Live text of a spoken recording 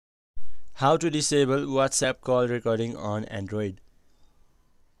How to disable WhatsApp call recording on Android.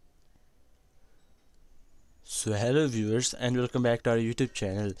 So hello viewers and welcome back to our YouTube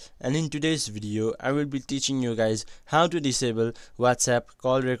channel, and in today's video I will be teaching you guys how to disable WhatsApp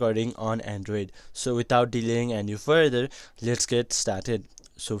call recording on Android. So without delaying any further, let's get started.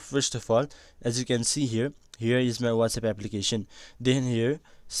 So first of all, as you can see here is my WhatsApp application. Then here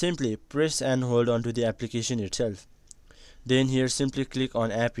simply press and hold on to the application itself. Then here simply click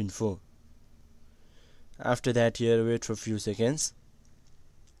on app info. After that, here wait for a few seconds.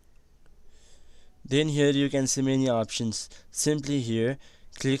 Then here you can see many options. Simply here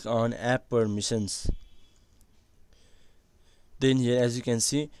click on app permissions. Then here, as you can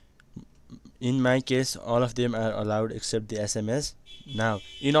see, in my case all of them are allowed except the SMS. Now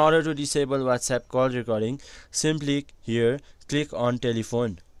in order to disable WhatsApp call recording, simply here click on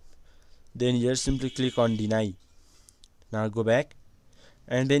telephone. Then here simply click on deny. Now go back,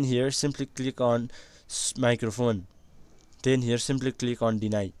 and then here simply click on microphone. Then here simply click on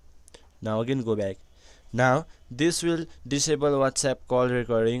deny. Now again go back. Now this will disable WhatsApp call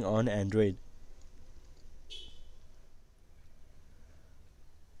recording on Android.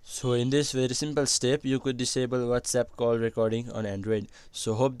 So in this very simple step you could disable WhatsApp call recording on Android.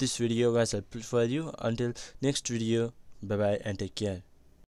 So hope this video was helpful for you. Until next video, bye bye and take care.